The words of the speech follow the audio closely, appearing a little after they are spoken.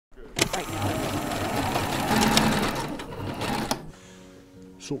right now.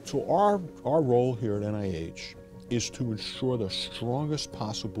 So our role here at NIH is to ensure the strongest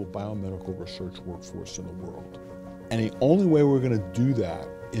possible biomedical research workforce in the world. And the only way we're going to do that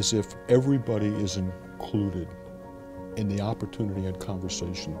is if everybody is included in the opportunity and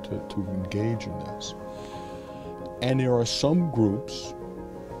conversation to engage in this. And there are some groups,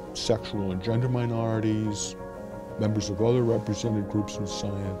 sexual and gender minorities, members of other represented groups in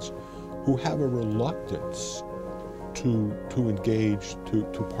science, who have a reluctance to engage,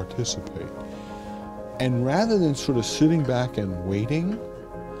 to participate. And rather than sort of sitting back and waiting,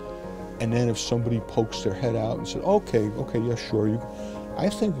 and then if somebody pokes their head out and said, okay, yeah, sure, I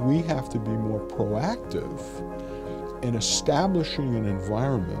think we have to be more proactive in establishing an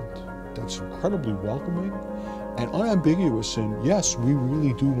environment that's incredibly welcoming and unambiguous in, yes, we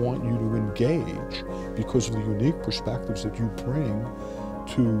really do want you to engage because of the unique perspectives that you bring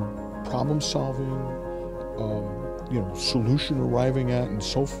to problem solving, solution arriving at, and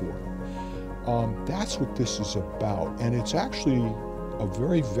so forth. That's what this is about, and it's actually a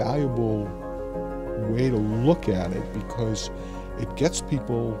very valuable way to look at it because it gets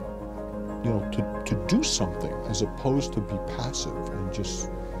people, to do something as opposed to be passive and just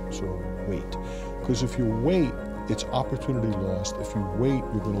sort of wait. Because if you wait, it's opportunity lost. If you wait,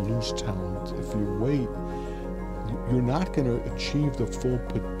 you're going to lose talent. If you wait, you're not going to achieve the full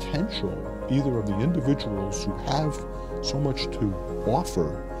potential either of the individuals who have so much to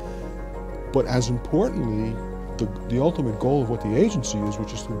offer, but as importantly, the ultimate goal of what the agency is,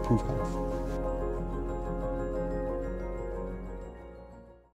 which is to improve health.